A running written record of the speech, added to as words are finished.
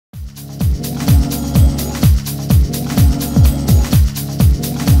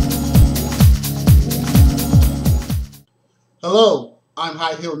Hello, I'm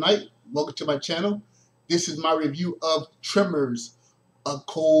High Hill Knight. Welcome to my channel. This is my review of Tremors, A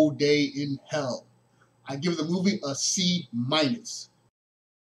Cold Day in Hell. I give the movie a C-.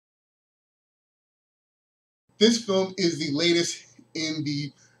 This film is the latest in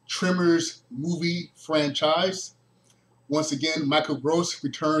the Tremors movie franchise. Once again, Michael Gross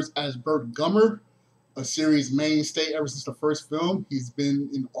returns as Burt Gummer, a series mainstay ever since the first film. He's been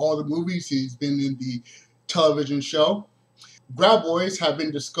in all the movies. He's been in the television show. Graboids have been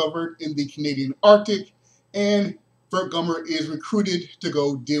discovered in the Canadian Arctic, and Bert Gummer is recruited to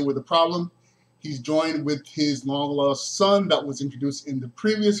go deal with the problem. He's joined with his long-lost son that was introduced in the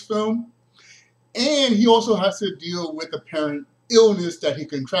previous film, and he also has to deal with apparent illness that he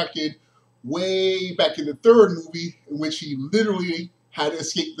contracted way back in the third movie, in which he literally had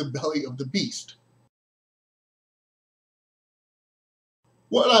escaped the belly of the beast.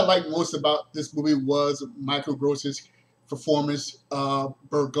 What I liked most about this movie was Michael Gross's performance,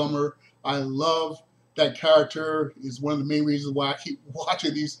 Bert Gummer. I love that character. Is one of the main reasons why I keep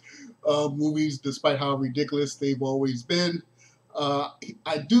watching these movies, despite how ridiculous they've always been.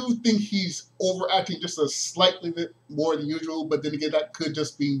 I do think he's overacting just a slightly bit more than usual, but then again, that could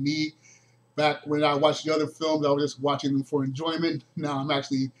just be me. Back when I watched the other films, I was just watching them for enjoyment. Now I'm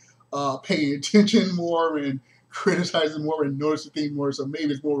actually paying attention more and criticizing more and noticing things more, so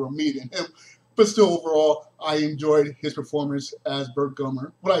maybe it's more of me than him. But still, overall, I enjoyed his performance as Bert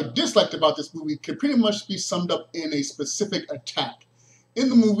Gummer. What I disliked about this movie can pretty much be summed up in a specific attack. In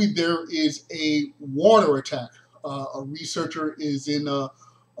the movie, there is a water attack. A researcher is in a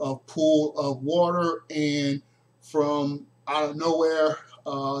pool of water, and from out of nowhere,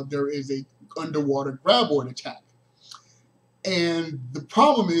 there is a underwater graboid attack. And the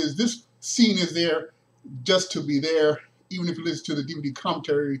problem is, this scene is there just to be there. Even if you listen to the DVD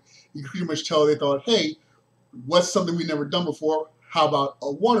commentary, you can pretty much tell they thought, hey, what's something we've never done before? How about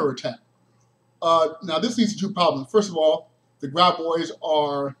a water attack? Now, this leads to two problems. First of all, the Graboids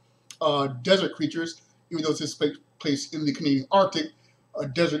are desert creatures. Even though this takes place in the Canadian Arctic, a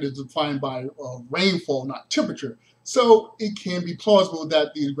desert is defined by rainfall, not temperature. So it can be plausible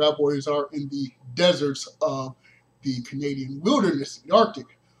that these Graboids are in the deserts of the Canadian wilderness, the Arctic.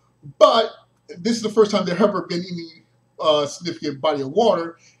 But this is the first time there ever been any significant body of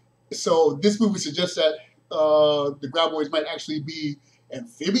water. So this movie suggests that the Graboids might actually be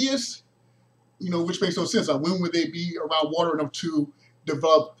amphibious, which makes no sense. When would they be around water enough to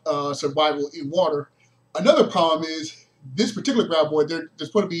develop survival in water? Another problem is this particular Graboid, they're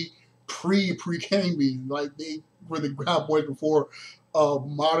supposed to be pre-Cambrian, like they were the Graboids before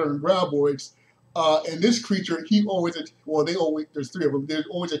modern Graboids. And this creature, there's three of them, they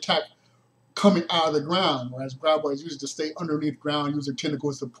always attack coming out of the ground, whereas Graboids used to stay underneath ground, use their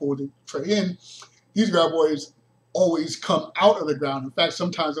tentacles to pull the prey in. These Graboids always come out of the ground. In fact,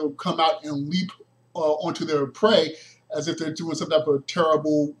 sometimes they'll come out and leap onto their prey as if they're doing some type of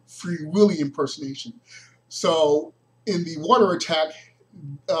terrible Free Willy impersonation. So in the water attack,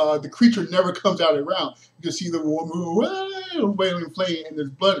 the creature never comes out of the ground. You just see the woman wailing flame and there's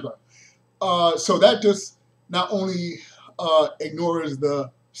blood. So that just not only ignores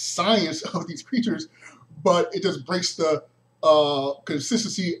the science of these creatures, but it just breaks the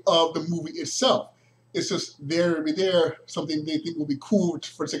consistency of the movie itself. It's just there to be there, something they think will be cool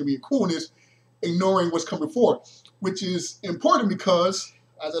for the sake of being coolness, ignoring what's coming forward, which is important because,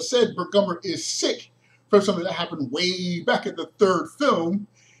 as I said, Bert Gummer is sick from something that happened way back in the third film,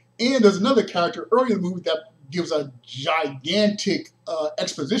 and there's another character early in the movie that gives a gigantic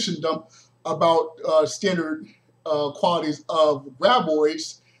exposition dump about standard qualities of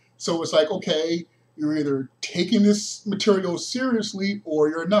Graboids. So it's like, okay, you're either taking this material seriously or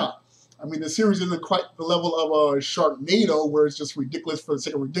you're not. I mean, the series isn't quite the level of a Sharknado where it's just ridiculous for the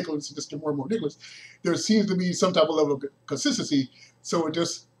sake of ridiculous, and just get more and more ridiculous. There seems to be some type of level of consistency. So it's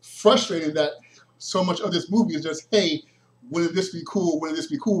just frustrating that so much of this movie is just, hey, wouldn't this be cool? Wouldn't this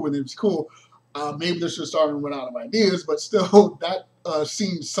be cool? Wouldn't this be cool? Maybe they're just starting to run out of ideas, but still, that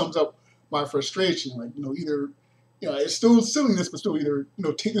scene sums up my frustration. Like, either, it's still silliness, but still either,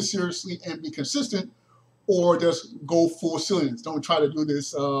 take it seriously and be consistent, or just go full silliness. Don't try to do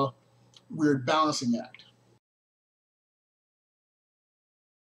this weird balancing act.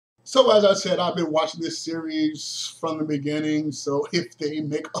 So as I said, I've been watching this series from the beginning, so if they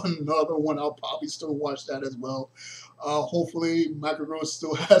make another one, I'll probably still watch that as well. Hopefully, Michael Gross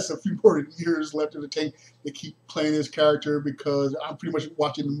still has a few more years left in the tank to keep playing this character, because I'm pretty much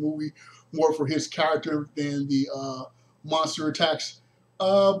watching the movie more for his character than the monster attacks.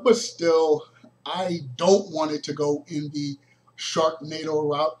 But still, I don't want it to go in the Sharknado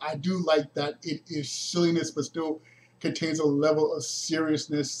route. I do like that it is silliness, but still contains a level of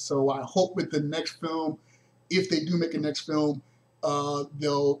seriousness. So I hope with the next film, if they do make a next film,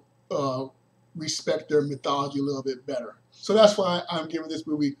 they'll respect their mythology a little bit better. So that's why I'm giving this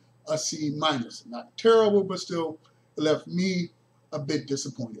movie a C-. Not terrible, but still left me a bit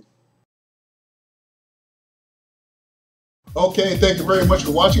disappointed. Okay, thank you very much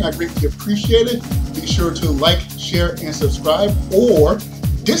for watching. I greatly appreciate it. Be sure to like, share, and subscribe, or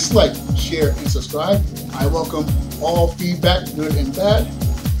dislike, share, and subscribe. I welcome all feedback, good and bad.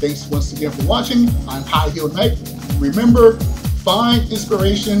 Thanks once again for watching. I'm High Heel Knight. Remember, find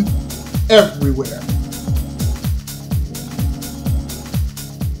inspiration everywhere.